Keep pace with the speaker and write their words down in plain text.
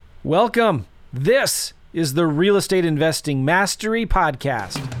Welcome. This is the Real Estate Investing Mastery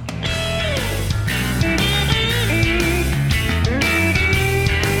Podcast.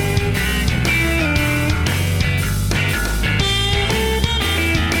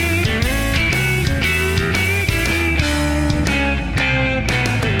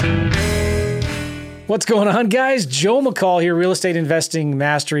 What's going on, guys? Joe McCall here, Real Estate Investing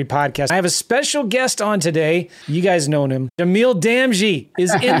Mastery Podcast. I have a special guest on today. You guys know him. Jamil Damji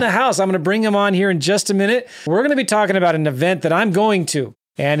is in the house. I'm going to bring him on here in just a minute. We're going to be talking about an event that I'm going to,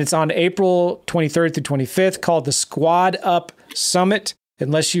 and it's on April 23rd through 25th called the Squad Up Summit.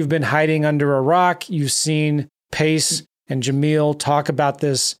 Unless you've been hiding under a rock, you've seen Pace and Jamil talk about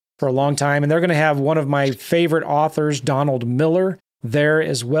this for a long time, and they're going to have one of my favorite authors, Donald Miller, there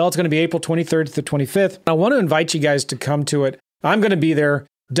as well. It's going to be April 23rd to the 25th. I want to invite you guys to come to it. I'm going to be there.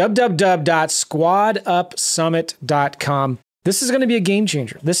 www.squadupsummit.com. This is going to be a game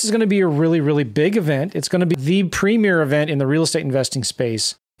changer. This is going to be a really, really big event. It's going to be the premier event in the real estate investing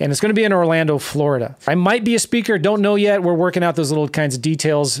space. And it's going to be in Orlando, Florida. I might be a speaker. Don't know yet. We're working out those little kinds of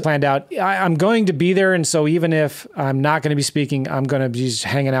details planned out. I'm going to be there. And so even if I'm not going to be speaking, I'm going to be just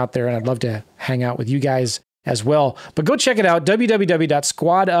hanging out there. And I'd love to hang out with you guys as well. But go check it out,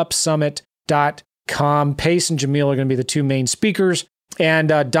 www.squadupsummit.com. Pace and Jamil are going to be the two main speakers.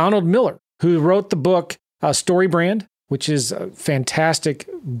 And Donald Miller, who wrote the book Story Brand, which is a fantastic,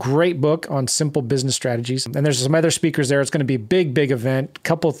 great book on simple business strategies. And there's some other speakers there. It's going to be a big, big event,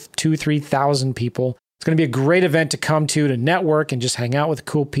 couple, 2,000-3,000 people. It's going to be a great event to come to network and just hang out with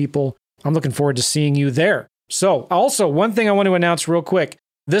cool people. I'm looking forward to seeing you there. So also, one thing I want to announce real quick.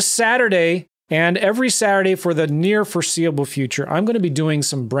 This Saturday, and every Saturday for the near foreseeable future, I'm going to be doing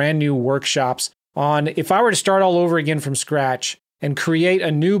some brand new workshops on if I were to start all over again from scratch and create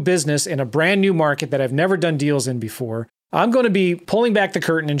a new business in a brand new market that I've never done deals in before. I'm going to be pulling back the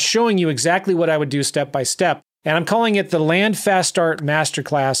curtain and showing you exactly what I would do step by step. And I'm calling it the Land Fast Start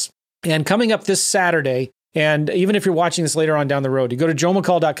Masterclass. And coming up this Saturday, and even if you're watching this later on down the road, you go to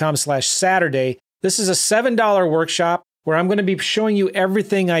joemccall.com/Saturday. This is a $7 workshop where I'm going to be showing you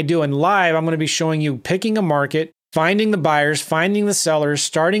everything I do. And live, I'm going to be showing you picking a market, finding the buyers, finding the sellers,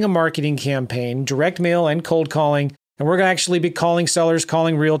 starting a marketing campaign, direct mail and cold calling. And we're going to actually be calling sellers,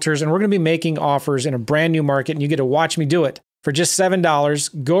 calling realtors, and we're going to be making offers in a brand new market. And you get to watch me do it for just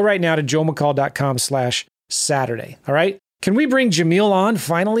 $7. Go right now to joemccall.com/Saturday. All right. Can we bring Jamil on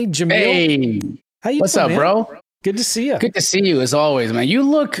finally? Jamil. Hey, how you what's doing, up, man? bro? Good to see you. Good to see you as always, man. You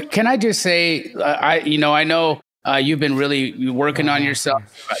look, can I just say, I know you've been really working on yourself,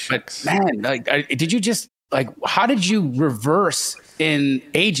 but man, did you just how did you reverse in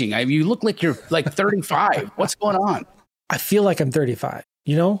aging? You look like you're like 35. What's going on? I feel like I'm 35,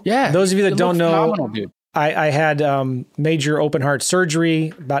 you know? Yeah. Those of you that don't know, dude. I had major open heart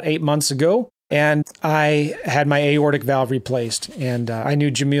surgery about 8 months ago, and I had my aortic valve replaced. And I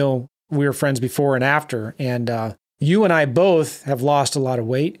knew Jamil, we were friends before and after. And you and I both have lost a lot of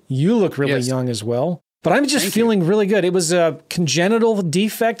weight. You look really young as well. But I'm just feeling really good. It was a congenital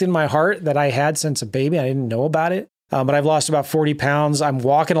defect in my heart that I had since a baby. I didn't know about it. But I've lost about 40 pounds. I'm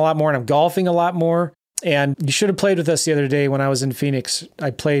walking a lot more and I'm golfing a lot more. And you should have played with us the other day when I was in Phoenix. I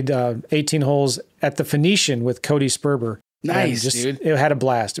played 18 holes at the Phoenician with Cody Sperber. Nice, dude. It had a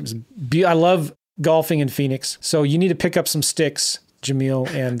blast. It was. I love golfing in Phoenix. So you need to pick up some sticks, Jamil,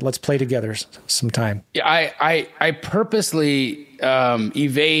 and let's play together sometime. Yeah, I purposely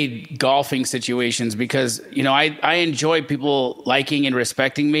evade golfing situations because, I enjoy people liking and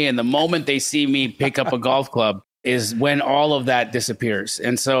respecting me. And the moment they see me pick up a golf club is when all of that disappears.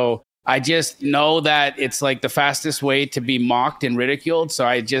 And so I just know that it's like the fastest way to be mocked and ridiculed. So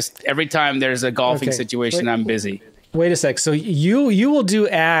every time there's a golfing situation, I'm busy. Wait a sec. So you will do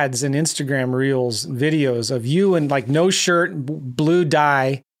ads and Instagram reels, videos of you in no shirt, blue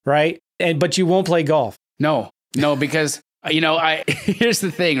dye, right? But you won't play golf. No, because here's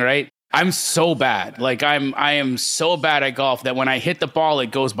the thing, right? I'm so bad. I am so bad at golf that when I hit the ball,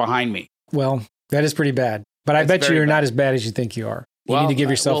 it goes behind me. Well, that is pretty bad. But I bet you're not as bad as you think you are. You need to give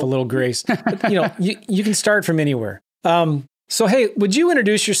yourself a little grace. But, you can start from anywhere. So, hey, would you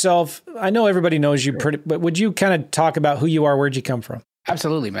introduce yourself? I know everybody knows you, but would you kind of talk about who you are? Where'd you come from?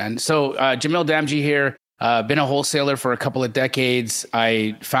 Absolutely, man. So Jamil Damji here, been a wholesaler for a couple of decades.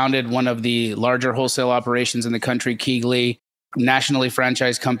 I founded one of the larger wholesale operations in the country, Keegley, nationally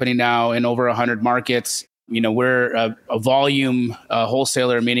franchised company now in over 100 markets. We're a volume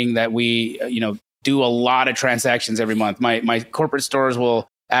wholesaler, meaning that we, do a lot of transactions every month. My corporate stores will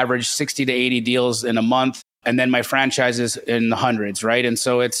average 60 to 80 deals in a month. And then my franchises in the hundreds, right? And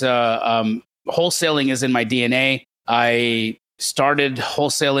so it's wholesaling is in my DNA. I started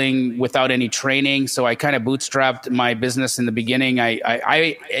wholesaling without any training. So I kind of bootstrapped my business in the beginning.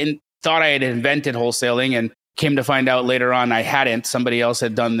 I thought I had invented wholesaling and came to find out later on I hadn't. Somebody else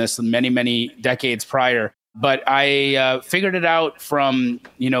had done this many, many decades prior. But I figured it out from,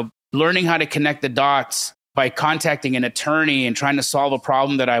 learning how to connect the dots by contacting an attorney and trying to solve a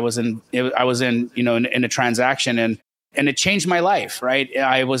problem that I was in, in a transaction. And it changed my life, right?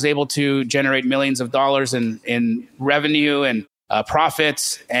 I was able to generate millions of dollars in revenue and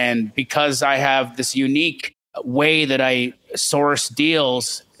profits. And because I have this unique way that I source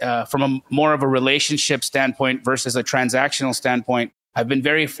deals from more of a relationship standpoint versus a transactional standpoint, I've been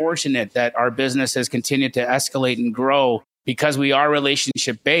very fortunate that our business has continued to escalate and grow. Because we are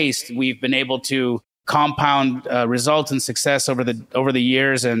relationship based, we've been able to compound results and success over the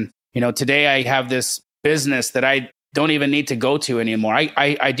years. And, today I have this business that I don't even need to go to anymore.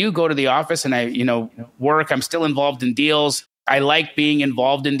 I do go to the office and I work. I'm still involved in deals. I like being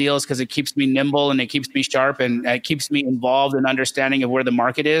involved in deals because it keeps me nimble and it keeps me sharp and it keeps me involved in understanding of where the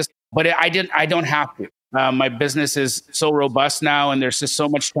market is. But I don't have to. My business is so robust now and there's just so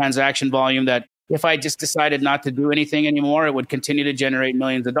much transaction volume that if I just decided not to do anything anymore, it would continue to generate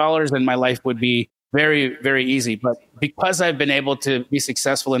millions of dollars and my life would be very, very easy. But because I've been able to be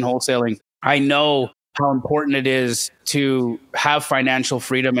successful in wholesaling, I know how important it is to have financial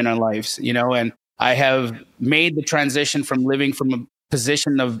freedom in our lives, and I have made the transition from living from a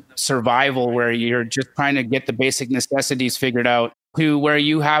position of survival where you're just trying to get the basic necessities figured out to where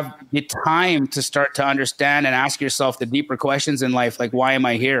you have the time to start to understand and ask yourself the deeper questions in life, like, why am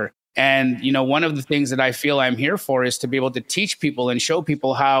I here? And, one of the things that I feel I'm here for is to be able to teach people and show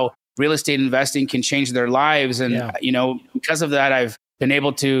people how real estate investing can change their lives. And, because of that, I've been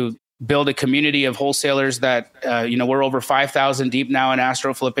able to build a community of wholesalers that, we're over 5,000 deep now in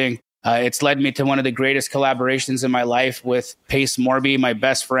astro flipping. It's led me to one of the greatest collaborations in my life with Pace Morby, my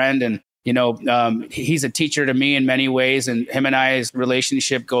best friend. And, he's a teacher to me in many ways. And him and I's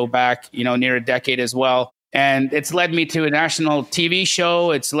relationship go back, near a decade as well. And it's led me to a national TV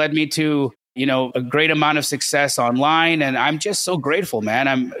show. It's led me to, a great amount of success online. And I'm just so grateful, man.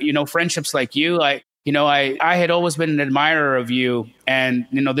 I'm, friendships like you, I had always been an admirer of you. And,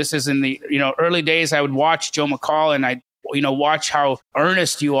 this is in the, early days, I would watch Joe McCall and I, watch how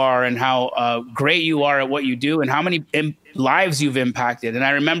earnest you are and how great you are at what you do and how many lives you've impacted. And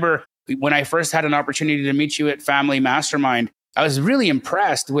I remember when I first had an opportunity to meet you at Family Mastermind, I was really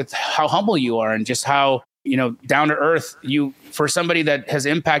impressed with how humble you are and just how, down to earth, for somebody that has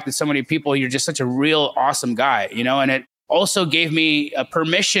impacted so many people, you're just such a real awesome guy, and it also gave me a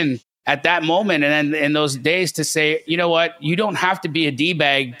permission at that moment and then in those days to say, you know what, you don't have to be a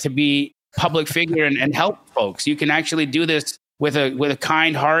D-bag to be a public figure and help folks. You can actually do this with a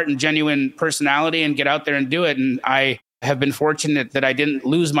kind heart and genuine personality and get out there and do it. And I have been fortunate that I didn't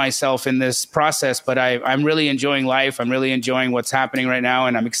lose myself in this process, but I'm really enjoying life. I'm really enjoying what's happening right now.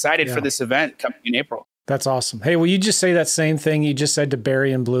 And I'm excited for this event coming in April. That's awesome. Hey, will you just say that same thing you just said to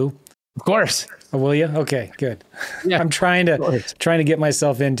Barry and Blue? Of course. Oh, will you? Okay, good. Yeah, I'm trying to get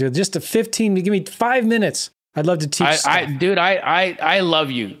myself into it. Just give me 5 minutes. I'd love to teach. I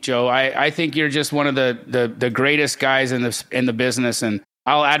love you, Joe. I think you're just one of the greatest guys in the business, and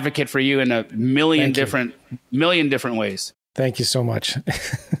I'll advocate for you in a million different ways. Thank you so much.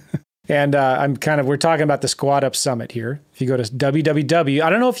 And we're talking about the Squad Up Summit here. If you go to www, I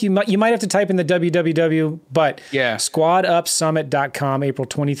don't know if you might have to type in the www, but squadupsummit.com, April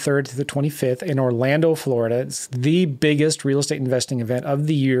 23rd to the 25th in Orlando, Florida. It's the biggest real estate investing event of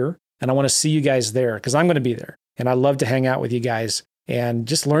the year. And I want to see you guys there because I'm going to be there. And I love to hang out with you guys and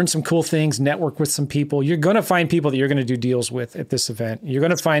just learn some cool things, network with some people. You're going to find people that you're going to do deals with at this event. You're going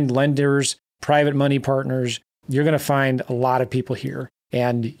to find lenders, private money partners. You're going to find a lot of people here.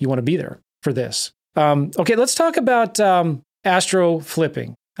 And you want to be there for this. Okay, let's talk about astro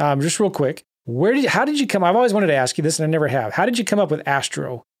flipping. Just real quick, how did you come? I've always wanted to ask you this, and I never have. How did you come up with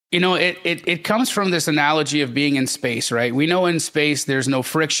astro? It comes from this analogy of being in space, right? We know in space there's no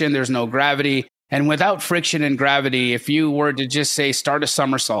friction, there's no gravity, and without friction and gravity, if you were to just say start a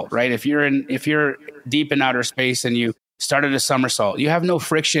somersault, right? If you're deep in outer space and you started a somersault, you have no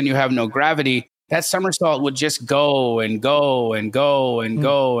friction, you have no gravity. That somersault would just go and go and go and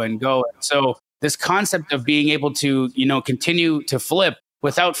go and go. So this concept of being able to, continue to flip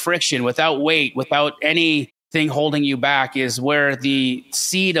without friction, without weight, without anything holding you back is where the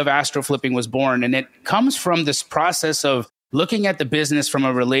seed of astro flipping was born. And it comes from this process of looking at the business from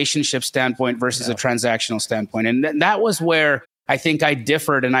a relationship standpoint versus a transactional standpoint. And that was where I think I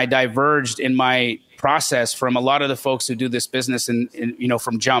differed and I diverged in my process from a lot of the folks who do this business and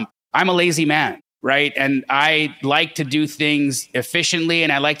from jump. I'm a lazy man. right? And I like to do things efficiently,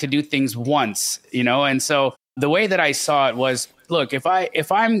 and I like to do things once, And so the way that I saw it was, look, if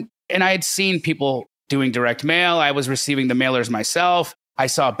I'm, and I had seen people doing direct mail, I was receiving the mailers myself. I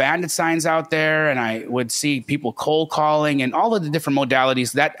saw bandit signs out there, and I would see people cold calling and all of the different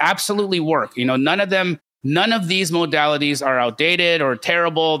modalities that absolutely work. None of these modalities are outdated or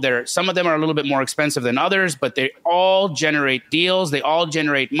terrible. Some of them are a little bit more expensive than others, but they all generate deals. They all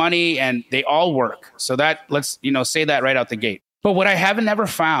generate money, and they all work. So let's say that right out the gate. But what I haven't ever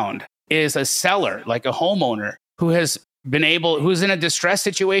found is a seller, like a homeowner, who's in a distress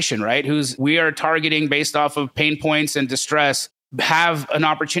situation, right? We are targeting based off of pain points and distress, have an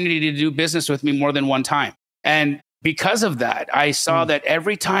opportunity to do business with me more than one time. And because of that, I saw that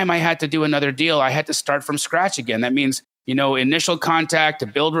every time I had to do another deal, I had to start from scratch again. That means, initial contact, to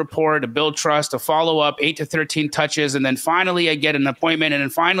build rapport, to build trust, to follow up, 8 to 13 touches. And then finally I get an appointment, and then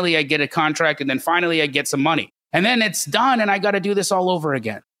finally I get a contract, and then finally I get some money. And then it's done, and I got to do this all over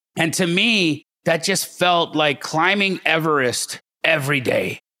again. And to me, that just felt like climbing Everest every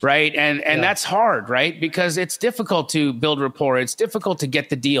day. Right. And that's hard, right? Because it's difficult to build rapport. It's difficult to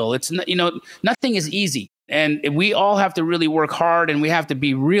get the deal. It's, nothing is easy. And we all have to really work hard, and we have to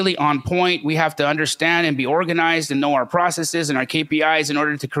be really on point. We have to understand and be organized and know our processes and our KPIs in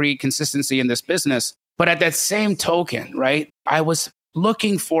order to create consistency in this business. But at that same token, right, I was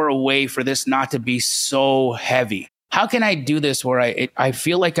looking for a way for this not to be so heavy. How can I do this where I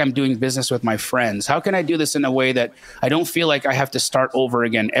feel like I'm doing business with my friends? How can I do this in a way that I don't feel like I have to start over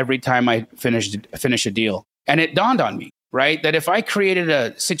again every time I finish a deal? And it dawned on me, right, that if I created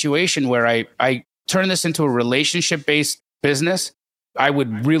a situation where I turn this into a relationship-based business, I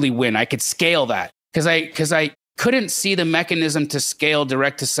would really win. I could scale that because I couldn't see the mechanism to scale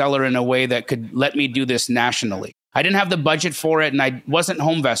direct to seller in a way that could let me do this nationally. I didn't have the budget for it, and I wasn't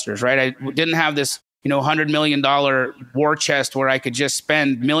Homevestors, right? I didn't have this $100 million war chest where I could just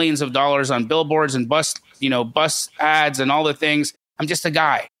spend millions of dollars on billboards and bus ads and all the things. I'm just a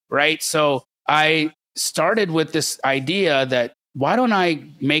guy, right? So I started with this idea that why don't I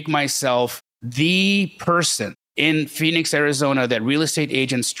make myself the person in Phoenix, Arizona that real estate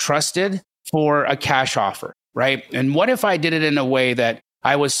agents trusted for a cash offer, right? And what if I did it in a way that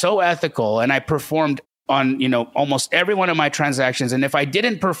I was so ethical and I performed on almost every one of my transactions. And if I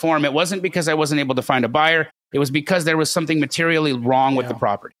didn't perform, it wasn't because I wasn't able to find a buyer. It was because there was something materially wrong with the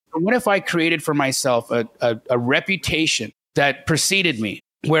property. What if I created for myself a reputation that preceded me,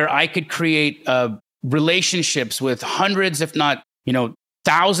 where I could create relationships with hundreds, if not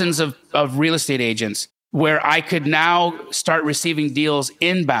thousands of real estate agents, where I could now start receiving deals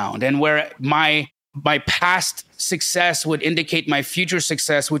inbound, and where my past success would indicate my future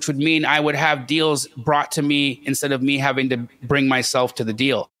success, which would mean I would have deals brought to me instead of me having to bring myself to the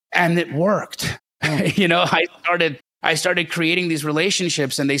deal. And it worked. I started creating these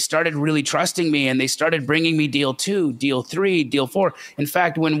relationships, and they started really trusting me, and they started bringing me deal 2, deal 3, deal 4. In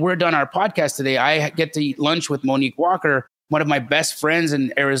fact, when we're done our podcast today, I get to eat lunch with Monique Walker, one of my best friends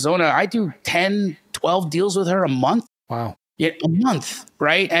in Arizona. I do 10, 12 deals with her a month. Wow. Yeah, a month,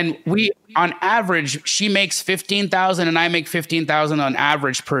 right? And we, on average, she makes $15,000 and I make $15,000 on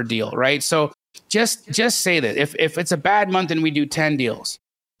average per deal, right? So just say that if it's a bad month and we do 10 deals,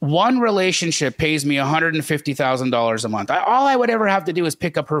 one relationship pays me $150,000 a month. All I would ever have to do is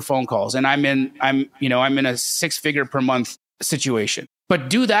pick up her phone calls, and I'm in a 6-figure per month situation.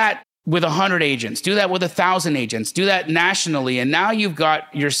 But do that with 100 agents, do that with 1,000 agents, do that nationally, and now you've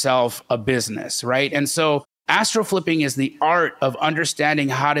got yourself a business, right? And so astro flipping is the art of understanding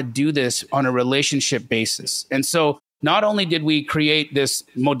how to do this on a relationship basis. And so not only did we create this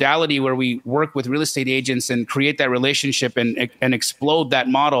modality where we work with real estate agents and create that relationship and explode that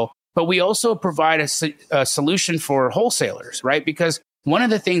model, but we also provide a solution for wholesalers, right? Because one of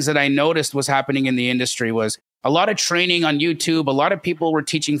the things that I noticed was happening in the industry was a lot of training on YouTube. A lot of people were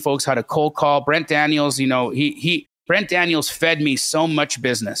teaching folks how to cold call. Brent Daniels, Brent Daniels fed me so much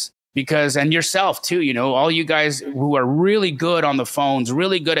business. Because, and yourself too, all you guys who are really good on the phones,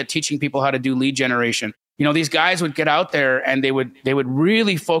 really good at teaching people how to do lead generation. These guys would get out there and they would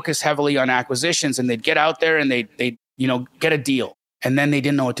really focus heavily on acquisitions, and they'd get out there and they'd get a deal, and then they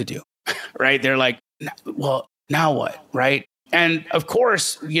didn't know what to do, right? They're like, well, now what, right? And of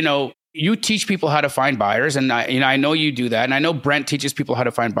course, you teach people how to find buyers, and I know you do that, and I know Brent teaches people how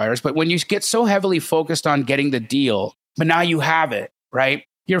to find buyers. But when you get so heavily focused on getting the deal, but now you have it, right?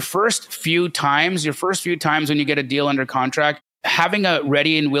 Your first few times when you get a deal under contract, having a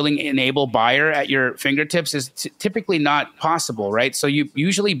ready and willing and able buyer at your fingertips is typically not possible, right? So you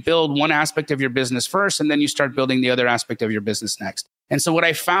usually build one aspect of your business first, and then you start building the other aspect of your business next. And so what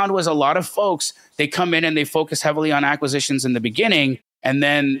I found was a lot of folks, they come in and they focus heavily on acquisitions in the beginning, and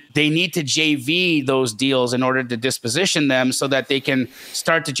then they need to JV those deals in order to disposition them so that they can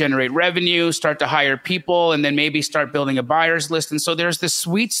start to generate revenue, start to hire people, and then maybe start building a buyer's list. And so there's this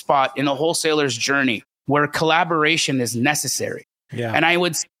sweet spot in a wholesaler's journey where collaboration is necessary. Yeah. And I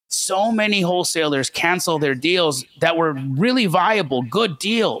would so many wholesalers cancel their deals that were really viable, good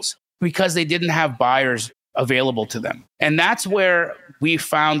deals, because they didn't have buyers available to them. And that's where we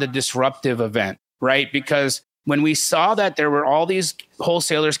found the disruptive event, right? Because when we saw that there were all these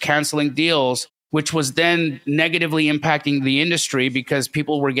wholesalers canceling deals, which was then negatively impacting the industry because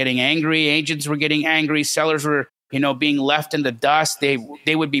people were getting angry, agents were getting angry, sellers were, being left in the dust. They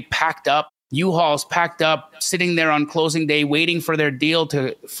would be packed up, U-Hauls packed up, sitting there on closing day, waiting for their deal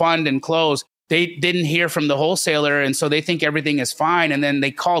to fund and close. They didn't hear from the wholesaler, and so they think everything is fine. And then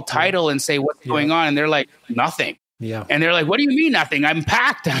they call title and say, what's going on? And they're like, nothing. Yeah. And they're like, what do you mean nothing? I'm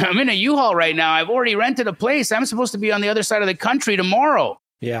packed. I'm in a U-Haul right now. I've already rented a place. I'm supposed to be on the other side of the country tomorrow.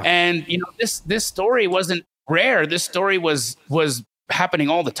 Yeah. And this story wasn't rare. This story was happening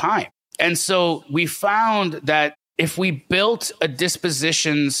all the time. And so we found that if we built a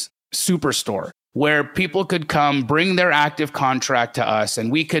dispositions superstore where people could come, bring their active contract to us,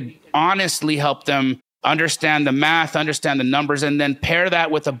 and we could honestly help them understand the math, understand the numbers, and then pair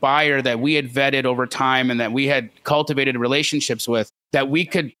that with a buyer that we had vetted over time and that we had cultivated relationships with, that we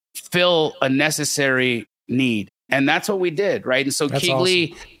could fill a necessary need. And that's what we did, right? And so That's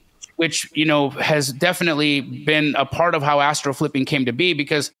Keegley, awesome. which, has definitely been a part of how astro flipping came to be,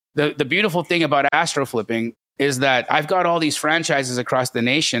 because the beautiful thing about astro flipping is that I've got all these franchises across the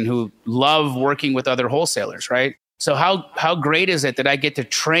nation who love working with other wholesalers, right? So how great is it that I get to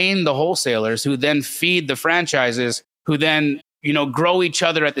train the wholesalers who then feed the franchises, who then, grow each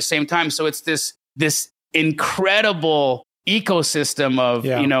other at the same time. So it's this incredible ecosystem of,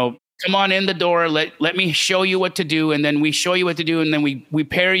 come on in the door, let me show you what to do. And then we show you what to do. And then we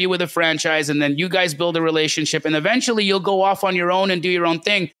pair you with a franchise, and then you guys build a relationship. And eventually you'll go off on your own and do your own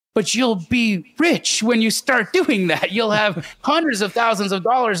thing. But you'll be rich when you start doing that. You'll have hundreds of thousands of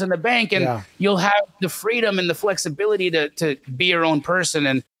dollars in the bank, and you'll have the freedom and the flexibility to be your own person.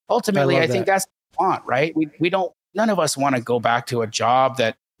 And ultimately, I think that's what we want, right? None of us want to go back to a job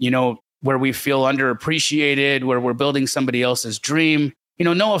that, where we feel underappreciated, where we're building somebody else's dream.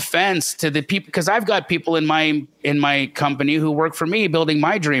 No offense to the people, because I've got people in my company who work for me building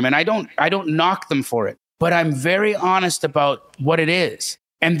my dream, and I don't knock them for it, but I'm very honest about what it is.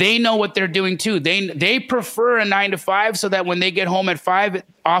 And they know what they're doing too. They prefer a 9 to 5 so that when they get home at 5,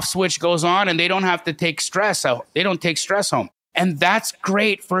 off switch goes on and they don't have to take stress out. They don't take stress home. And that's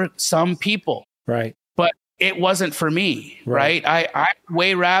great for some people. Right. But it wasn't for me, right? I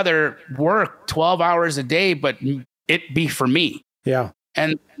way rather work 12 hours a day, but it be for me. Yeah.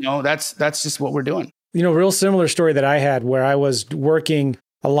 And that's just what we're doing. Real similar story that I had where I was working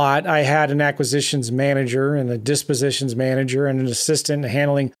a lot. I had an acquisitions manager and a dispositions manager and an assistant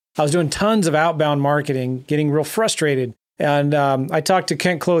handling. I was doing tons of outbound marketing, getting real frustrated. And I talked to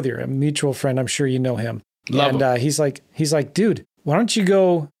Kent Clothier, a mutual friend. I'm sure you know him. Love him. He's like, dude, why don't you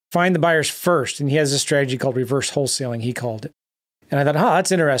go find the buyers first? And he has a strategy called reverse wholesaling, he called it. And I thought,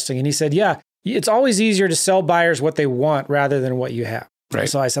 that's interesting. And he said, yeah, it's always easier to sell buyers what they want rather than what you have. Right.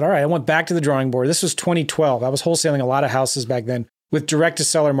 So I said, all right, I went back to the drawing board. This was 2012. I was wholesaling a lot of houses back then with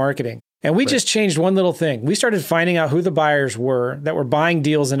direct-to-seller marketing. And we just changed one little thing. We started finding out who the buyers were that were buying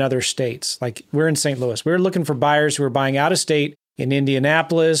deals in other states. Like we're in St. Louis. We were looking for buyers who were buying out of state in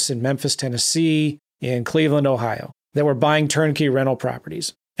Indianapolis, in Memphis, Tennessee, in Cleveland, Ohio, that were buying turnkey rental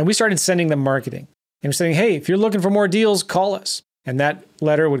properties. And we started sending them marketing. And we're saying, hey, if you're looking for more deals, call us. And that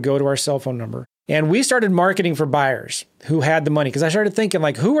letter would go to our cell phone number. And we started marketing for buyers who had the money. Because I started thinking,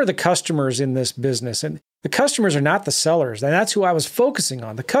 who are the customers in this business? And the customers are not the sellers. And that's who I was focusing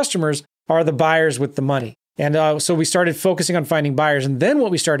on. The customers are the buyers with the money. And so we started focusing on finding buyers. And then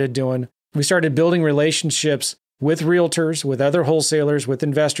what we started doing, we started building relationships with realtors, with other wholesalers, with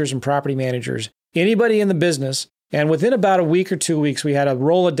investors and property managers, anybody in the business. And within about a week or 2 weeks, we had a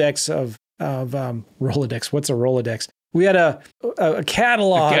Rolodex of Rolodex. What's a Rolodex? We had a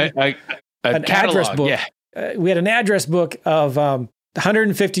catalog, an catalog, address book. Yeah. We had an address book of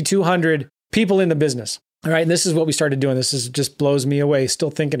 150, 200 people in the business. All right. And this is what we started doing. This just blows me away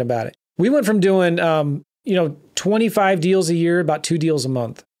still thinking about it. We went from doing, 25 deals a year, about 2 deals a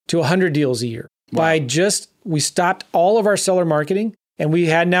month, to 100 deals a year. Wow. We stopped all of our seller marketing, and we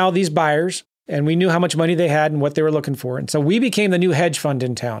had now these buyers, and we knew how much money they had and what they were looking for. And so we became the new hedge fund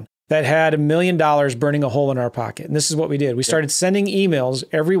in town that had $1 million burning a hole in our pocket. And this is what we did. We started sending emails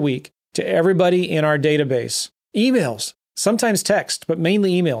every week to everybody in our database. Emails. sometimes text, but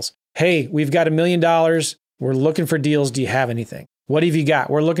mainly emails. Hey, we've got $1 million. We're looking for deals. Do you have anything? What have you got?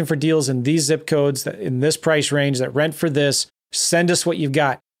 We're looking for deals in these zip codes, that in this price range, that rent for this. Send us what you've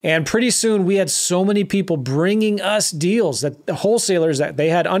got. And pretty soon we had so many people bringing us deals, that the wholesalers that they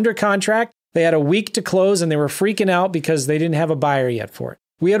had under contract, they had a week to close and they were freaking out because they didn't have a buyer yet for it.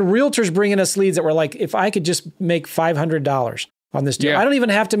 We had realtors bringing us leads that were like, if I could just make $500 on this deal, I don't even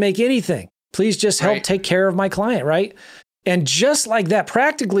have to make anything. Please just help take care of my client, right? And just like that,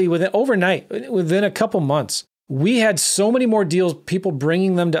 practically overnight, within a couple months, we had so many more deals, people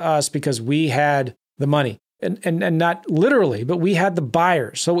bringing them to us because we had the money. And not literally, but we had the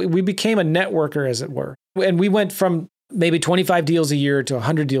buyers. So we became a networker, as it were. And we went from maybe 25 deals a year to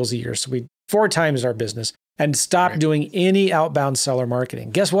 100 deals a year. So we 4 times our business and stopped doing any outbound seller marketing.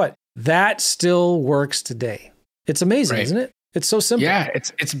 Guess what? That still works today. It's amazing, isn't it? It's so simple. Yeah,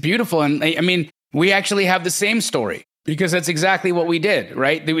 it's beautiful. And I mean, we actually have the same story because that's exactly what we did,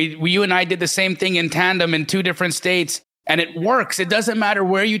 right? You and I did the same thing in tandem in 2 different states, and it works. It doesn't matter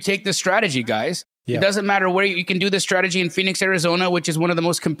where you take the strategy, guys. It doesn't matter where you can do the strategy in Phoenix, Arizona, which is one of the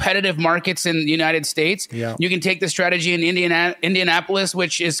most competitive markets in the United States. You can take the strategy in Indianapolis,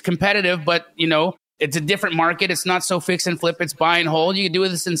 which is competitive, but it's a different market. It's not so fix and flip. It's buy and hold. You can do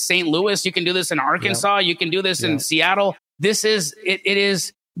this in St. Louis. You can do this in Arkansas. You can do this in Seattle. This is, it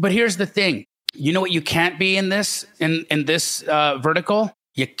is. But here's the thing. You know what you can't be in this vertical?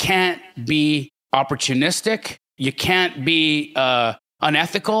 You can't be opportunistic. You can't be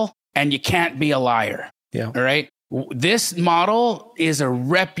unethical. And you can't be a liar. All right. This model is a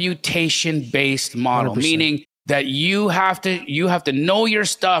reputation-based model, 100%. Meaning that you have to know your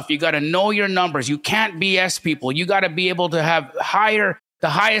stuff. You got to know your numbers. You can't BS people. You got to be able to have the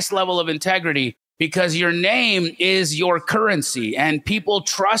highest level of integrity, because your name is your currency and people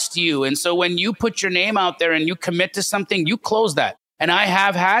trust you. And so when you put your name out there and you commit to something, you close that. And I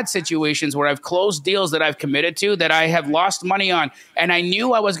have had situations where I've closed deals that I've committed to that I have lost money on. And I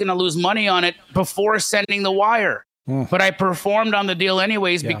knew I was going to lose money on it before sending the wire. But I performed on the deal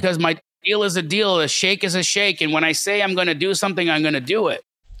anyways, because my deal is a deal. A shake is a shake. And when I say I'm going to do something, I'm going to do it.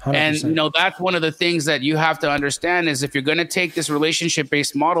 100%. And that's one of the things that you have to understand is if you're going to take this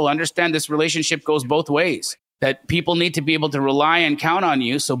relationship-based model, understand this relationship goes both ways, that people need to be able to rely and count on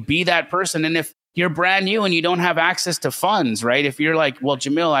you. So be that person. And if you're brand new and you don't have access to funds, right? If you're like, well,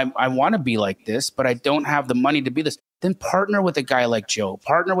 Jamil, I want to be like this, but I don't have the money to be this, then partner with a guy like Joe,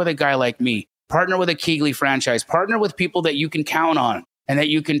 partner with a guy like me, partner with a Keegley franchise, partner with people that you can count on and that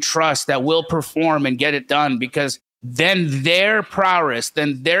you can trust, that will perform and get it done, because then their prowess,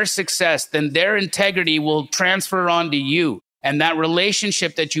 then their success, then their integrity will transfer onto you. And that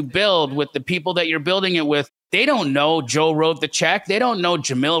relationship that you build with the people that you're building it with, they don't know Joe wrote the check. They don't know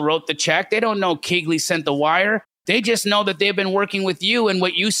Jamil wrote the check. They don't know Keegley sent the wire. They just know that they've been working with you and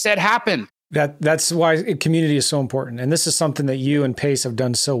what you said happened. That's why community is so important. And this is something that you and Pace have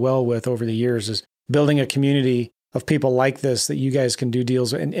done so well with over the years, is building a community of people like this that you guys can do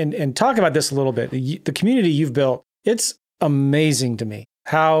deals with. And talk about this a little bit. The community you've built, it's amazing to me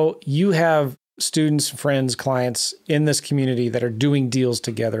how you have students, friends, clients in this community that are doing deals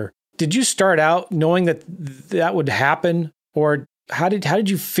together. Did you start out knowing that would happen, or how did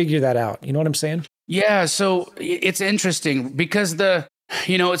you figure that out? You know what I'm saying? Yeah. So it's interesting because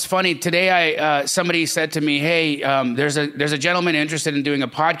it's funny. Today, somebody said to me, "Hey, there's a gentleman interested in doing a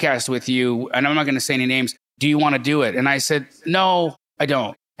podcast with you, and I'm not going to say any names. Do you want to do it?" And I said, "No, I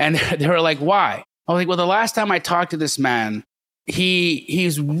don't." And they were like, "Why?" I was like, "Well, the last time I talked to this man,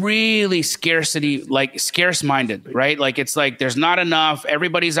 he's really scarce-minded, right? Like, it's like there's not enough.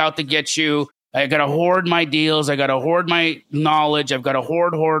 Everybody's out to get you. I got to hoard my deals. I got to hoard my knowledge. I've got to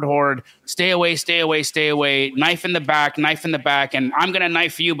hoard. Stay away. Knife in the back. And I'm going to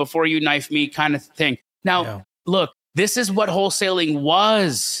knife you before you knife me, kind of thing." Now, Look, this is what wholesaling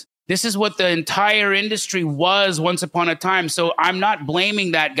was. This is what the entire industry was once upon a time. So I'm not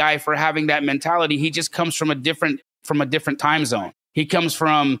blaming that guy for having that mentality. He just comes from a different time zone. He comes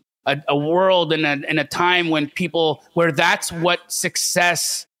from a world and a time where that's what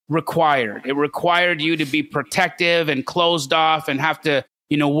success required. It required you to be protective and closed off and have to,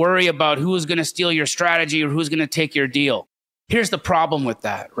 worry about who's going to steal your strategy or who's going to take your deal. Here's the problem with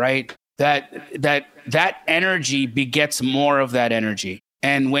that, right? That energy begets more of that energy.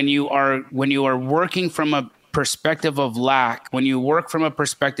 And when you are working from a perspective of lack, when you work from a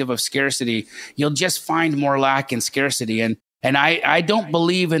perspective of scarcity, you'll just find more lack and scarcity. And I don't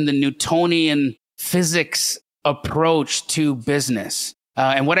believe in the Newtonian physics approach to business.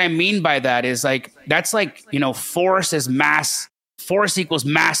 And what I mean by that is force equals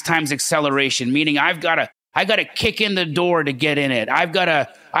mass times acceleration, meaning I've got to I got to kick in the door to get in it.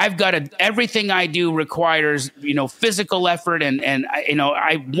 Everything I do requires, physical effort and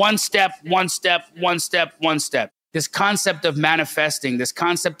one step. This concept of manifesting, this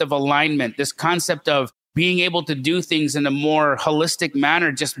concept of alignment, this concept of being able to do things in a more holistic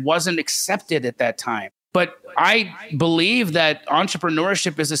manner just wasn't accepted at that time. But I believe that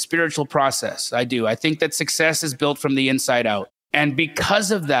entrepreneurship is a spiritual process. I do. I think that success is built from the inside out. And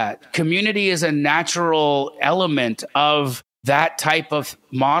because of that, community is a natural element of that type of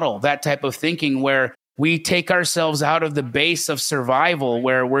model, that type of thinking, where we take ourselves out of the base of survival,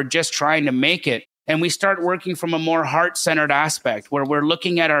 where we're just trying to make it. And we start working from a more heart-centered aspect, where we're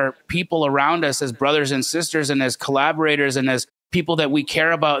looking at our people around us as brothers and sisters and as collaborators and as people that we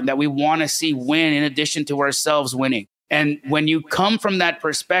care about and that we want to see win in addition to ourselves winning. And when you come from that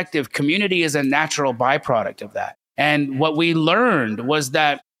perspective, community is a natural byproduct of that. And what we learned was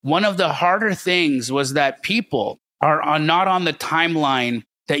that one of the harder things was that people are not on the timeline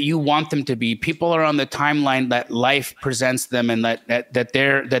that you want them to be. People are on the timeline that life presents them and that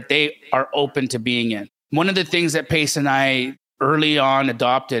they are open to being in. One of the things that Pace and I early on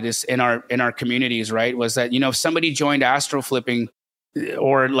adopted is in our communities, right, was that, if somebody joined Astro Flipping,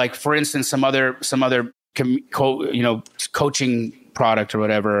 or like, for instance, some other coaching product or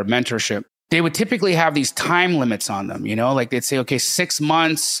whatever, or mentorship, they would typically have these time limits on them, like they'd say, okay, 6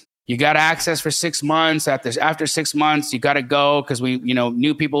 months, you got access for 6 months. After 6 months, you got to go because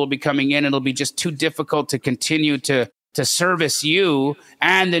new people will be coming in. It'll be just too difficult to continue to service you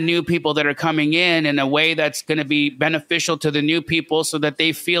and the new people that are coming in a way that's going to be beneficial to the new people so that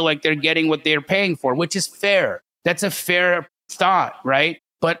they feel like they're getting what they're paying for, which is fair. That's a fair thought, right?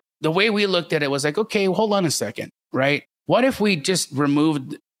 But the way we looked at it was like, okay, hold on a second, right? What if we just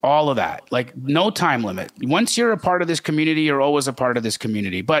removed all of that? Like, no time limit. Once you're a part of this community, you're always a part of this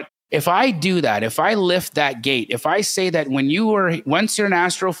community. But if I do that, if I lift that gate, if I say that once you're an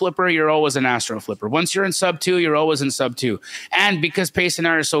Astro Flipper, you're always an Astro Flipper. Once you're in sub 2, you're always in sub 2. And because Pace and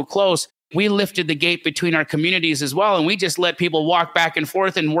I are so close, we lifted the gate between our communities as well. And we just let people walk back and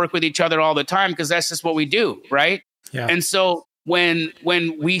forth and work with each other all the time because that's just what we do, right? Yeah. And so when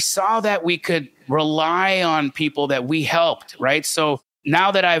we saw that we could rely on people that we helped, right? So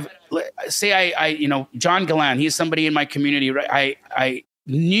now that John Gallan, he's somebody in my community, right? I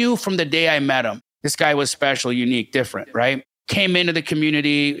knew from the day I met him, this guy was special, unique, different, right? Came into the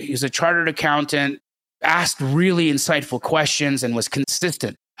community. He was a chartered accountant, asked really insightful questions and was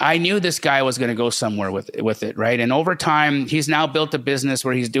consistent. I knew this guy was going to go somewhere with it, right? And over time, he's now built a business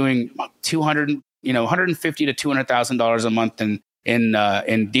where he's doing $150,000 to $200,000 a month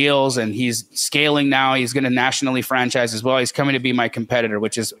in deals, and he's scaling now. He's going to nationally franchise as well. He's coming to be my competitor,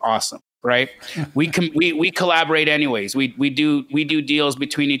 which is awesome, right? We collaborate anyways. We do deals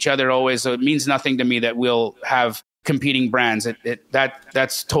between each other always. So it means nothing to me that we'll have competing brands.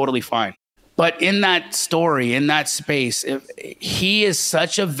 That's totally fine. But in that story, in that space, he is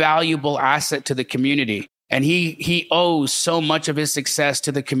such a valuable asset to the community, and he owes so much of his success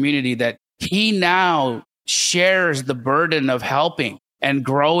to the community that he now shares the burden of helping and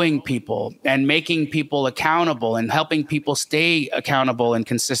growing people and making people accountable and helping people stay accountable and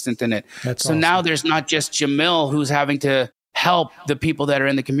consistent in it. That's awesome. Now there's not just Jamil who's having to help the people that are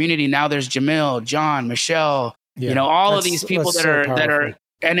in the community. Now there's Jamil, John, Michelle, all of these people that are,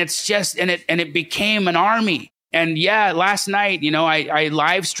 and it's just, and it became an army. And yeah, last night, I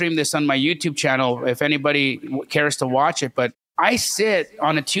live streamed this on my YouTube channel if anybody cares to watch it, but I sit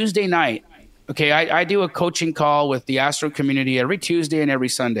on a Tuesday night. Okay, I do a coaching call with the Astro community every Tuesday and every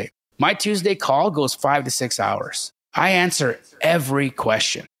Sunday. My Tuesday call goes 5 to 6 hours. I answer every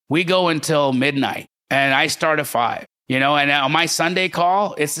question. We go until midnight, and I start at 5. And on my Sunday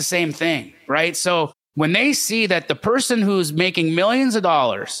call, it's the same thing, right? So when they see that the person who's making millions of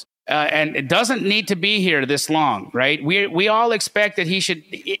dollars and it doesn't need to be here this long, right? We all expect that he should.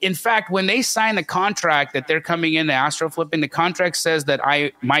 In fact, when they sign the contract that they're coming into Astro Flipping, the contract says that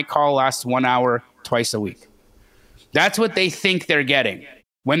my call lasts 1 hour twice a week. That's what they think they're getting.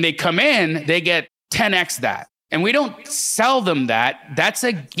 When they come in, they get 10x that. And we don't sell them that. That's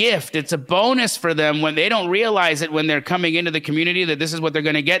a gift. It's a bonus for them when they don't realize it when they're coming into the community that this is what they're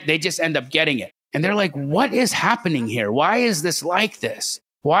going to get. They just end up getting it. And they're like, what is happening here? Why is this like this?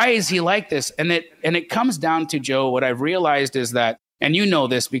 Why is he like this? And it comes down to, Joe, what I've realized is that, and you know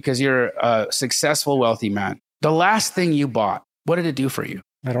this because you're a successful, wealthy man. The last thing you bought, what did it do for you?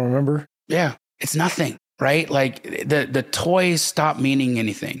 I don't remember. Yeah, it's nothing, right? Like the toys stop meaning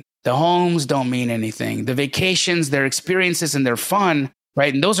anything. The homes don't mean anything. The vacations, their experiences, and they're fun,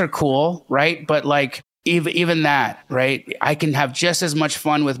 right? And those are cool, right? But like even that, right? I can have just as much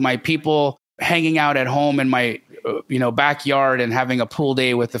fun with my people hanging out at home in my backyard and having a pool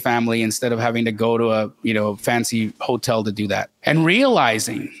day with the family instead of having to go to a fancy hotel to do that. And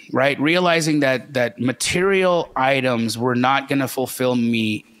realizing that material items were not going to fulfill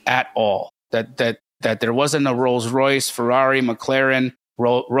me at all. That there wasn't a Rolls Royce, Ferrari, McLaren,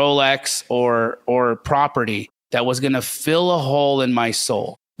 Rolex, or property that was going to fill a hole in my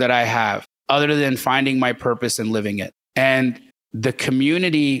soul that I have, other than finding my purpose and living it. And the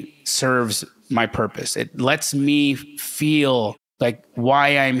community serves my purpose. It lets me feel like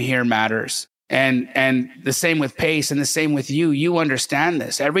why I'm here matters. And the same with Pace, and the same with you. You understand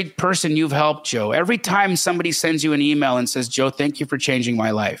this. Every person you've helped, Joe, every time somebody sends you an email and says, Joe, thank you for changing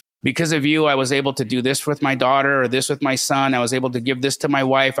my life. Because of you, I was able to do this with my daughter or this with my son. I was able to give this to my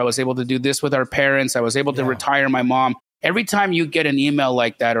wife. I was able to do this with our parents. I was able to retire my mom. Every time you get an email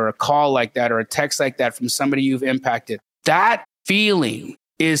like that, or a call like that, or a text like that from somebody you've impacted, that feeling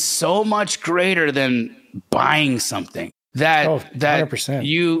is so much greater than buying something. That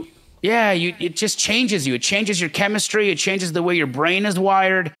 100%. It just changes you. It changes your chemistry. It changes the way your brain is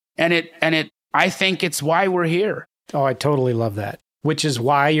wired. And I think it's why we're here. Oh, I totally love that. Which is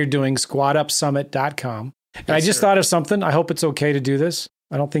why you're doing squatupsummit.com. And I just thought of something. I hope it's okay to do this.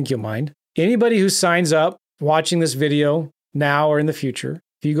 I don't think you'll mind. Anybody who signs up watching this video now or in the future,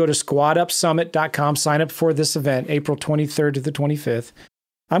 if you go to squatupsummit.com, sign up for this event, April 23rd to the 25th,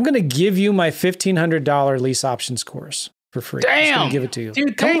 I'm going to give you my $1,500 lease options course for free. Damn. I'm just going to give it to you.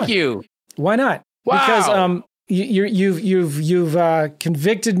 Dude, thank you. Why not? Wow. Because you've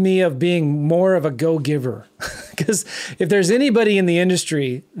convicted me of being more of a go-giver. Because if there's anybody in the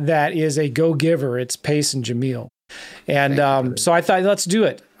industry that is a go-giver, it's Pace and Jamil. And so I thought, let's do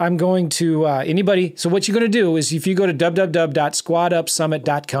it. I'm going to anybody. So what you're going to do is, if you go to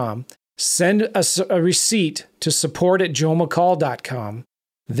www.squatupsummit.com, send us a receipt to support@joemccall.com,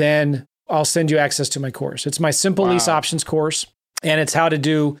 then I'll send you access to my course. It's my simple lease options course, and it's how to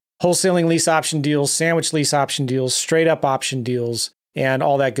do wholesaling lease option deals, sandwich lease option deals, straight up option deals, and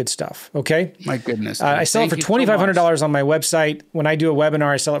all that good stuff. Okay. My goodness. I sell it for $2,500 on my website. When I do a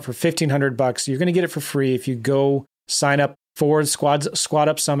webinar, I sell it for $1,500. You're going to get it for free if you go sign up for Squat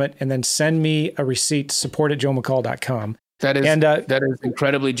Up Summit and then send me a receipt to support@joemccall.com. That is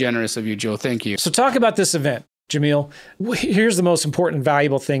incredibly generous of you, Joe. Thank you. So talk about this event, Jamil. Here's the most important,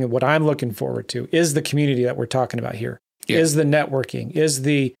 valuable thing, and what I'm looking forward to is the community that we're talking about here, is the networking, is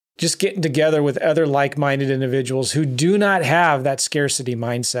the just getting together with other like-minded individuals who do not have that scarcity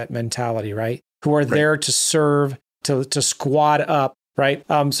mindset mentality, right? Who are there to serve, to squat up, right?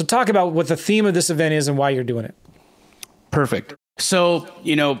 So talk about what the theme of this event is and why you're doing it. Perfect. So,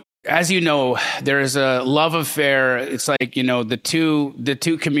 as you know, there is a love affair. It's like, the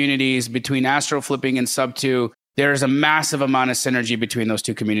two communities between Astro Flipping and Sub2, there's a massive amount of synergy between those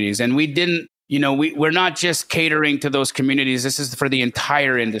two communities. And we didn't, we're not just catering to those communities. This is for the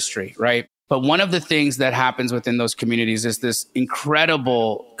entire industry, right? But one of the things that happens within those communities is this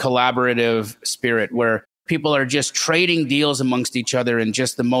incredible collaborative spirit where people are just trading deals amongst each other in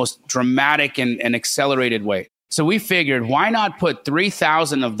just the most dramatic and accelerated way. So we figured, why not put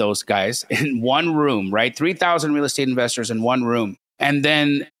 3,000 of those guys in one room, right? 3,000 real estate investors in one room, and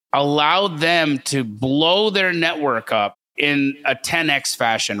then allow them to blow their network up in a 10x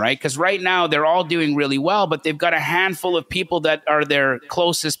fashion, right? Because right now they're all doing really well, but they've got a handful of people that are their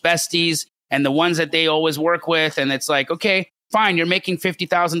closest besties and the ones that they always work with. And it's like, okay, fine, you're making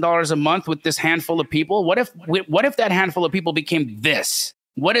 $50,000 a month with this handful of people. What if that handful of people became this?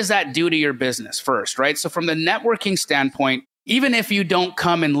 What does that do to your business first, right? So from the networking standpoint, even if you don't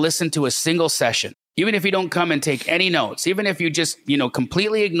come and listen to a single session, even if you don't come and take any notes, even if you just,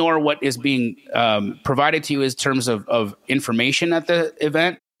 completely ignore what is being provided to you in terms of information at the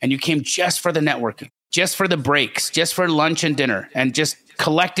event, and you came just for the networking, just for the breaks, just for lunch and dinner, and just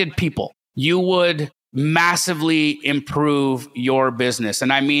collected people, you would massively improve your business.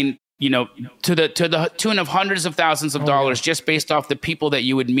 And I mean, to the tune of hundreds of thousands of dollars, just based off the people that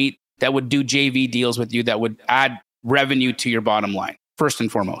you would meet that would do JV deals with you, that would add revenue to your bottom line, first and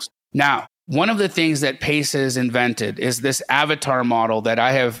foremost. Now, one of the things that Pace has invented is this avatar model that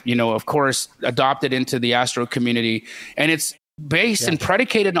I have, of course, adopted into the Astro community. And it's based and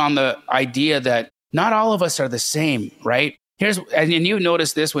predicated on the idea that not all of us are the same, right? And you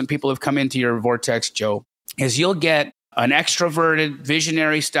notice this when people have come into your vortex, Joe, is you'll get an extroverted,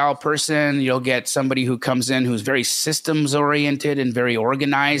 visionary style person. You'll get somebody who comes in who's very systems oriented and very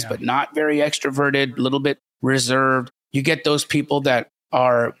organized, but not very extroverted, a little bit reserved. You get those people that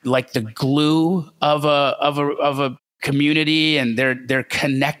are like the glue of a community, and they're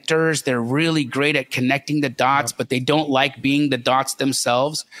connectors. They're really great at connecting the dots, but they don't like being the dots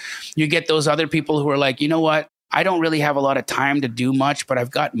themselves. You get those other people who are like, you know what? I don't really have a lot of time to do much, but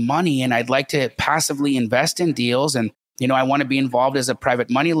I've got money and I'd like to passively invest in deals. And, I want to be involved as a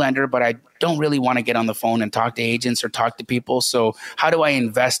private money lender, but I don't really want to get on the phone and talk to agents or talk to people. So how do I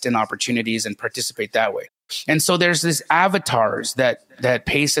invest in opportunities and participate that way? And so there's these avatars that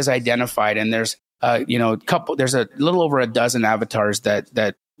Pace has identified, and there's there's a little over a dozen avatars that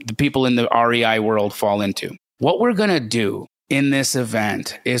the people in the REI world fall into. What we're going to do in this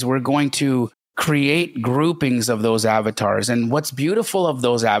event is we're going to create groupings of those avatars. And what's beautiful of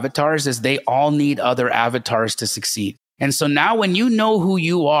those avatars is they all need other avatars to succeed. And so now when you know who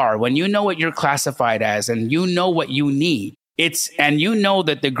you are, when you know what you're classified as, and you know what you need, and you know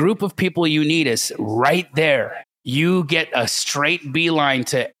that the group of people you need is right there, you get a straight beeline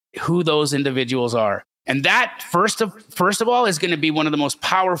to who those individuals are. And that first of all is going to be one of the most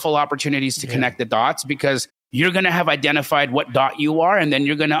powerful opportunities to connect the dots, because you're going to have identified what dot you are, and then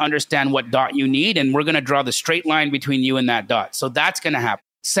you're going to understand what dot you need. And we're going to draw the straight line between you and that dot. So that's going to happen.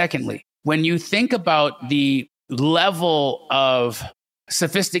 Secondly, when you think about the level of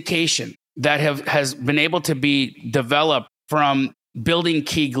sophistication that has been able to be developed from building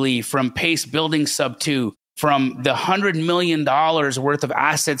Keegley, from Pace building Sub2, from the $100 million worth of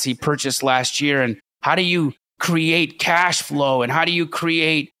assets he purchased last year, and how do you create cash flow, and how do you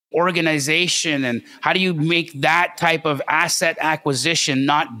create organization, and how do you make that type of asset acquisition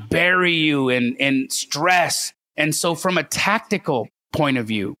not bury you in stress? And so from a tactical point of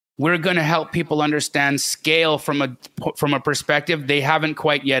view, we're going to help people understand scale from a perspective they haven't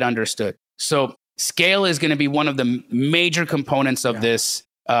quite yet understood. So scale is going to be one of the major components of this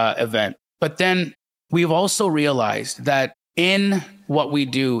event. But then we've also realized that in what we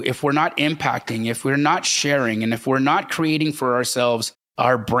do, if we're not impacting, if we're not sharing, and if we're not creating for ourselves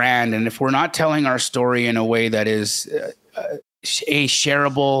our brand, and if we're not telling our story in a way that is A,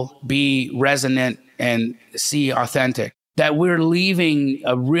 shareable, B, resonant, and C, authentic, that we're leaving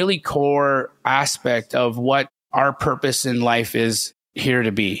a really core aspect of what our purpose in life is here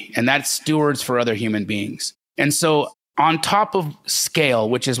to be. And that's stewards for other human beings. And so on top of scale,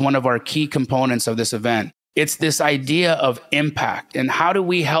 which is one of our key components of this event, it's this idea of impact. And how do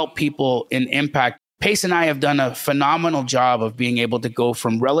we help people in impact? Pace and I have done a phenomenal job of being able to go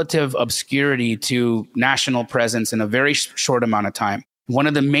from relative obscurity to national presence in a very short amount of time. One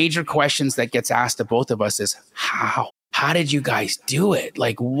of the major questions that gets asked of both of us is, how did you guys do it?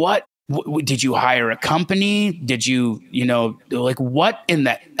 Like, what did you hire a company? Did you, what in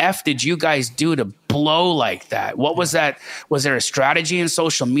the F did you guys do to blow like that? What was that? Was there a strategy in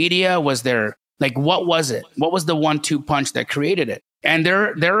social media? Was there, what was it? What was the 1-2 punch that created it? And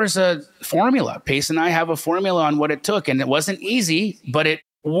there is a formula. Pace and I have a formula on what it took, and it wasn't easy, but it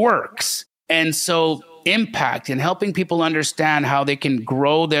works. And so impact and helping people understand how they can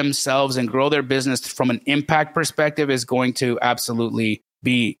grow themselves and grow their business from an impact perspective is going to absolutely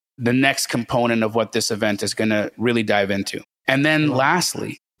be the next component of what this event is going to really dive into. And then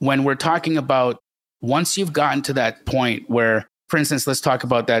lastly, when we're talking about once you've gotten to that point where, for instance, let's talk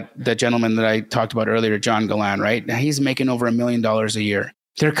about that gentleman that I talked about earlier, John Galan, right? Now he's making over $1 million a year.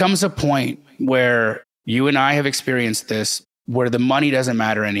 There comes a point where you and I have experienced this, where the money doesn't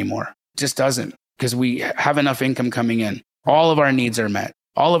matter anymore. It just doesn't, because we have enough income coming in. All of our needs are met.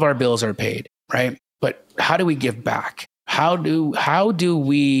 All of our bills are paid, right? But how do we give back? How do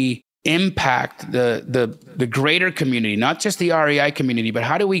we impact the greater community, not just the REI community, but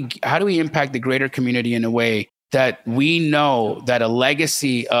how do we impact the greater community in a way that we know that a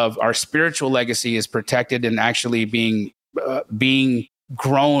legacy of our spiritual legacy is protected and actually being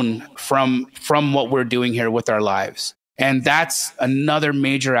grown from what we're doing here with our lives? And that's another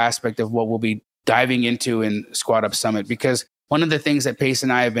major aspect of what we'll be diving into in Squad Up Summit, because one of the things that Pace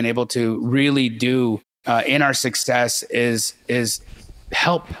and I have been able to really do in our success is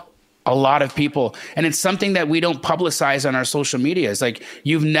help a lot of people. And it's something that we don't publicize on our social media. It's like,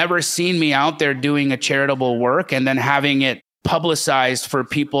 you've never seen me out there doing a charitable work and then having it publicized for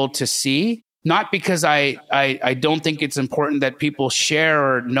people to see. Not because I don't think it's important that people share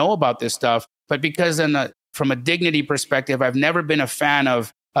or know about this stuff, but because from a dignity perspective, I've never been a fan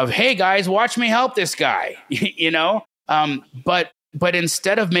of, hey guys, watch me help this guy, But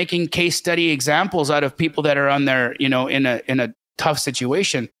instead of making case study examples out of people that are on their, in a tough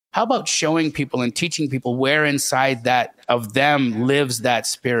situation, how about showing people and teaching people where inside that of them lives that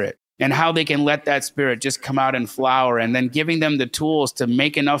spirit, and how they can let that spirit just come out and flower, and then giving them the tools to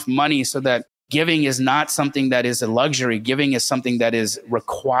make enough money so that giving is not something that is a luxury. Giving is something that is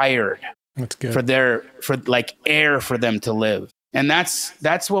required. That's good. for like air for them to live. And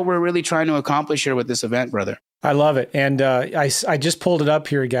that's what we're really trying to accomplish here with this event, brother. I love it. And I just pulled it up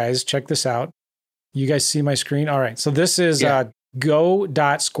here, guys. Check this out. You guys see my screen? All right. So this is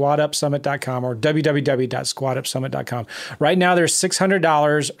go.squatupsummit.com or www.squatupsummit.com. Right now, there's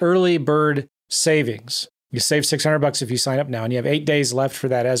 $600 early bird savings. You save $600 if you sign up now, and you have 8 days left for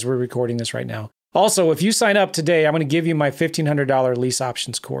that as we're recording this right now. Also, if you sign up today, I'm going to give you my $1,500 lease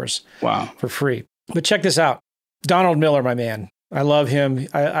options course. Wow. For free. But check this out. Donald Miller, my man. I love him.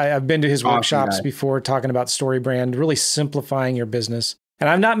 I've been to his workshops before talking about story brand, really simplifying your business. And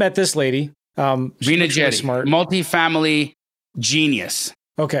I've not met this lady. Vina Jetty, smart. Multifamily genius.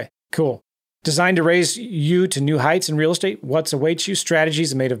 Okay, cool. Designed to raise you to new heights in real estate. What awaits you?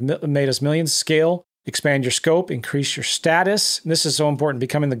 Strategies that made us millions. Scale, expand your scope, increase your status. And this is so important,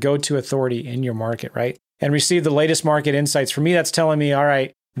 becoming the go-to authority in your market, right? And receive the latest market insights. For me, that's telling me, all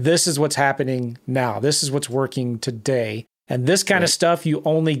right, this is what's happening now. This is what's working today. And this kind of stuff you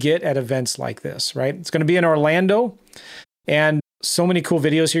only get at events like this, right? It's going to be in Orlando. And so many cool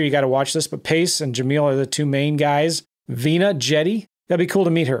videos here. You got to watch this. But Pace and Jamil are the two main guys. Vina Jetty, that'd be cool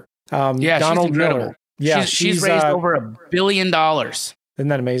to meet her. Donald she's incredible. Miller. Yeah, she's raised over $1 billion. Isn't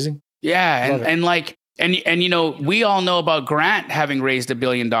that amazing? Yeah, and you know, we all know about Grant having raised $1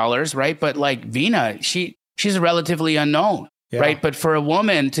 billion, right? But like Vina, she's relatively unknown, right? But for a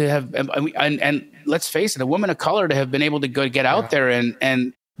woman to have, and let's face it, a woman of color to have been able to get out there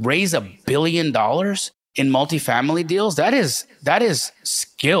and raise $1 billion in multifamily deals, that is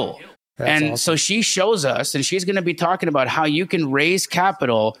skill. That's awesome. So she shows us, and she's going to be talking about how you can raise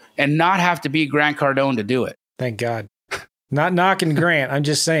capital and not have to be Grant Cardone to do it. Thank God. Not knocking Grant. I'm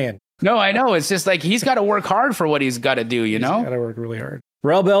just saying. No, I know. It's just like he's got to work hard for what he's got to do, you know? He's got to work really hard.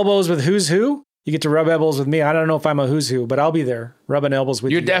 Rub elbows with who's who? You get to rub elbows with me. I don't know if I'm a who's who, but I'll be there rubbing elbows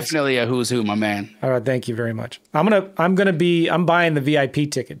with you. You're definitely a who's who, my man. All right, thank you very much. I'm buying the VIP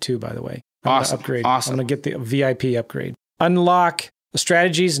ticket too, by the way. Awesome. Upgrade. Awesome. I'm going to get the VIP upgrade. Unlock the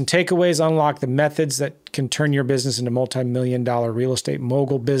strategies and takeaways, unlock the methods that can turn your business into multi-million-dollar real estate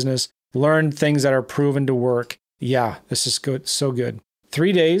mogul business. Learn things that are proven to work. Yeah, this is good. So good.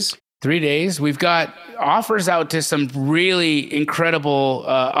 3 days. 3 days. We've got offers out to some really incredible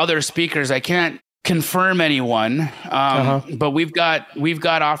other speakers. I can't confirm anyone, but we've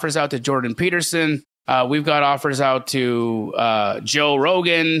got offers out to Jordan Peterson. We've got offers out to Joe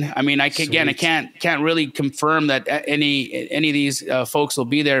Rogan. I mean, I can't really confirm that any of these folks will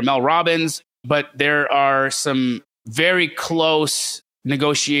be there. Mel Robbins, but there are some very close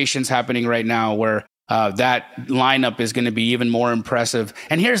negotiations happening right now where that lineup is going to be even more impressive.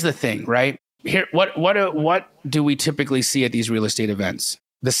 And here's the thing, right? Here, what do we typically see at these real estate events?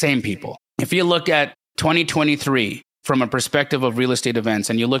 The same people. If you look at 2023 from a perspective of real estate events,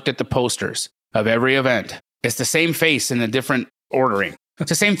 and you looked at the posters of every event, it's the same face in a different ordering. It's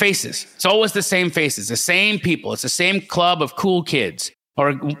the same faces. It's always the same faces, the same people. It's the same club of cool kids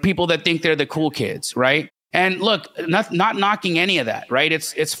or people that think they're the cool kids, right? And look, not knocking any of that, right?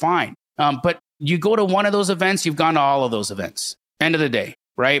 It's fine. But you go to one of those events, you've gone to all of those events. End of the day,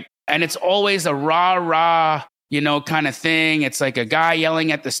 right? And it's always a rah, kind of thing. It's like a guy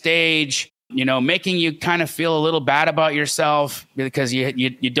yelling at the stage, making you kind of feel a little bad about yourself because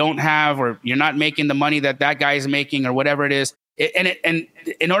you don't have, or you're not making the money that guy is making or whatever it is. And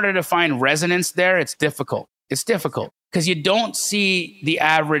in order to find resonance there, it's difficult. It's difficult because you don't see the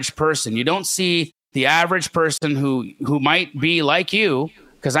average person. You don't see the average person who might be like you,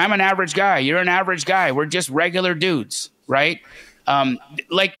 because I'm an average guy. You're an average guy. We're just regular dudes, right?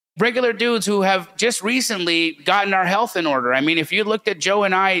 Like regular dudes who have just recently gotten our health in order. I mean, if you looked at Joe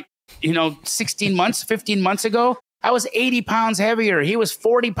and I, 15 months ago, I was 80 pounds heavier. He was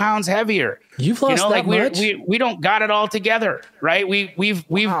 40 pounds heavier. You've lost that much? We don't got it all together, right? We're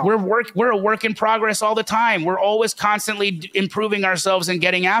a work in progress all the time. We're always constantly improving ourselves and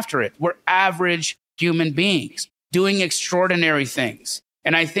getting after it. We're average human beings doing extraordinary things.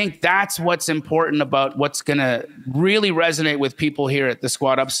 And I think that's what's important about what's going to really resonate with people here at the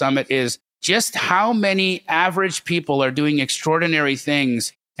Squat Up Summit is just how many average people are doing extraordinary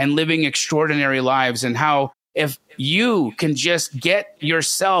things and living extraordinary lives, and how if you can just get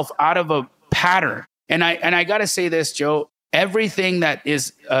yourself out of a pattern. And I got to say this, Joe, everything that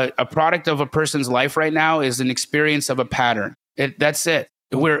is a product of a person's life right now is an experience of a pattern. That's it.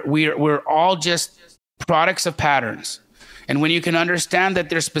 We're all just products of patterns. And when you can understand that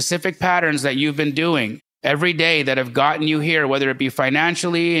there's specific patterns that you've been doing every day that have gotten you here, whether it be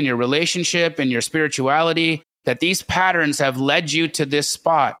financially, in your relationship, in your spirituality, that these patterns have led you to this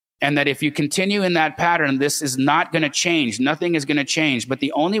spot. And that if you continue in that pattern, this is not going to change. Nothing is going to change. But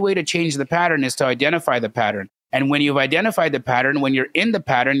the only way to change the pattern is to identify the pattern. And when you've identified the pattern, when you're in the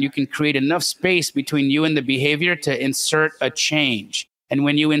pattern, you can create enough space between you and the behavior to insert a change. And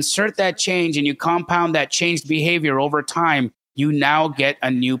when you insert that change and you compound that changed behavior over time, you now get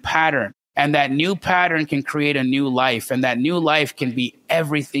a new pattern. And that new pattern can create a new life. And that new life can be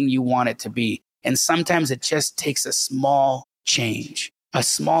everything you want it to be. And sometimes it just takes a small change.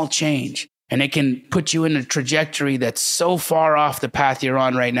 And it can put you in a trajectory that's so far off the path you're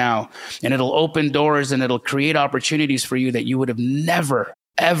on right now. And it'll open doors and it'll create opportunities for you that you would have never,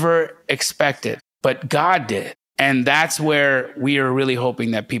 ever expected. But God did. And that's where we are really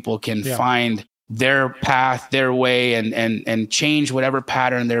hoping that people can find their path, their way, and change whatever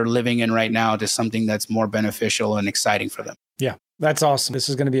pattern they're living in right now to something that's more beneficial and exciting for them. Yeah, that's awesome. This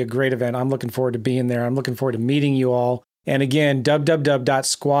is going to be a great event. I'm looking forward to being there. I'm looking forward to meeting you all. And again,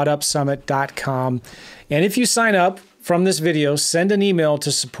 www.squatupsummit.com. And if you sign up from this video, send an email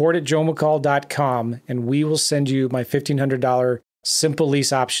to support@joemccall.com, and we will send you my $1,500 simple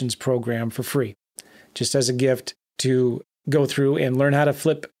lease options program for free, just as a gift to go through and learn how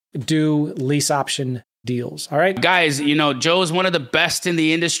to do lease option deals. All right, guys, Joe's one of the best in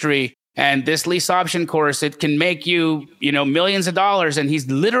the industry. And this lease option course, it can make you, millions of dollars. And he's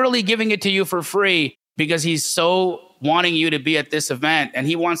literally giving it to you for free because he's so wanting you to be at this event and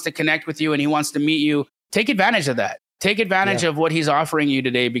he wants to connect with you and he wants to meet you. Take advantage of that. Take advantage of what he's offering you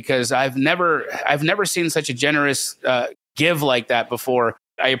today, because I've never seen such a generous give like that before.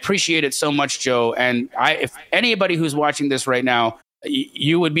 I appreciate it so much, Joe. And if anybody who's watching this right now,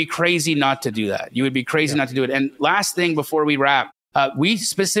 you would be crazy not to do that. You would be crazy not to do it. And last thing before we wrap, we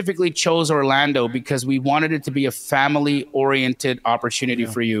specifically chose Orlando because we wanted it to be a family-oriented opportunity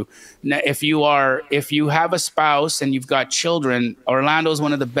for you. Now, if you have a spouse and you've got children, Orlando is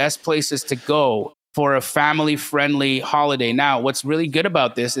one of the best places to go for a family-friendly holiday. Now, what's really good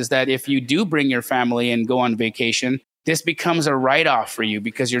about this is that if you do bring your family and go on vacation, this becomes a write-off for you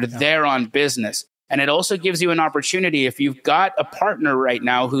because you're there on business. And it also gives you an opportunity if you've got a partner right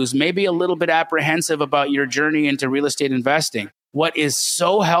now who's maybe a little bit apprehensive about your journey into real estate investing. What is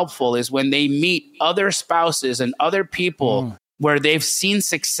so helpful is when they meet other spouses and other people where they've seen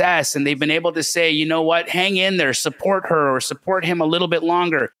success and they've been able to say, you know what, hang in there, support her or support him a little bit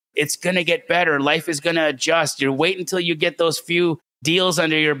longer. It's going to get better. Life is going to adjust. You wait until you get those few deals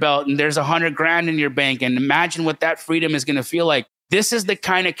under your belt and there's $100,000 in your bank. And imagine what that freedom is going to feel like. This is the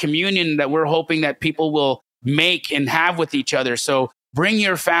kind of communion that we're hoping that people will make and have with each other. So bring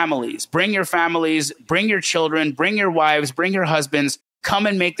your families, bring your children, bring your wives, bring your husbands. Come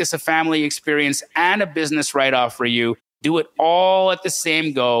and make this a family experience and a business write-off for you. Do it all at the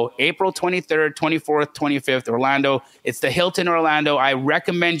same go. April 23rd, 24th, 25th, Orlando. It's the Hilton Orlando. I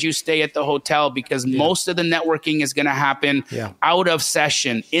recommend you stay at the hotel because most of the networking is going to happen out of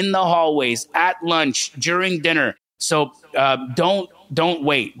session, in the hallways, at lunch, during dinner. So don't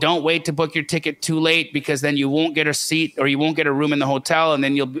wait. Don't wait to book your ticket too late because then you won't get a seat or you won't get a room in the hotel, and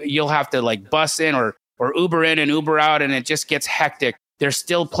then you'll have to like bus in or Uber in and Uber out, and it just gets hectic. There's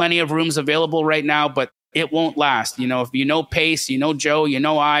still plenty of rooms available right now, but it won't last. If you know Pace, you know Joe, you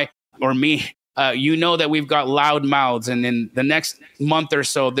know I or me, you know that we've got loud mouths, and in the next month or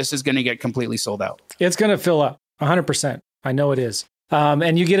so, this is going to get completely sold out. It's going to fill up 100%. I know it is.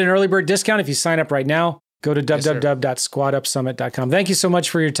 And you get an early bird discount if you sign up right now. Go to www.squatupsummit.com. Thank you so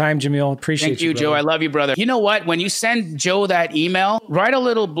much for your time, Jamil. Appreciate you. Thank you, Joe. I love you, brother. You know what? When you send Joe that email, write a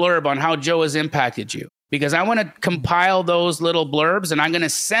little blurb on how Joe has impacted you, because I want to compile those little blurbs and I'm going to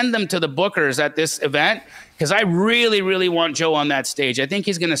send them to the bookers at this event because I really, really want Joe on that stage. I think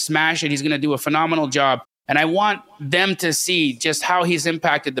he's going to smash it. He's going to do a phenomenal job. And I want them to see just how he's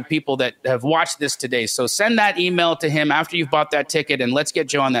impacted the people that have watched this today. So send that email to him after you've bought that ticket, and let's get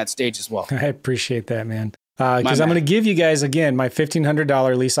Joe on that stage as well. I appreciate that, man. Because I'm going to give you guys, again, my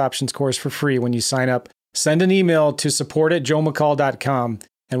 $1,500 lease options course for free when you sign up. Send an email to support@joemccall.com,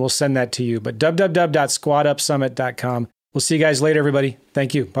 and we'll send that to you. But www.squatupsummit.com. We'll see you guys later, everybody.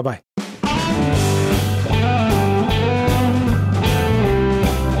 Thank you. Bye-bye.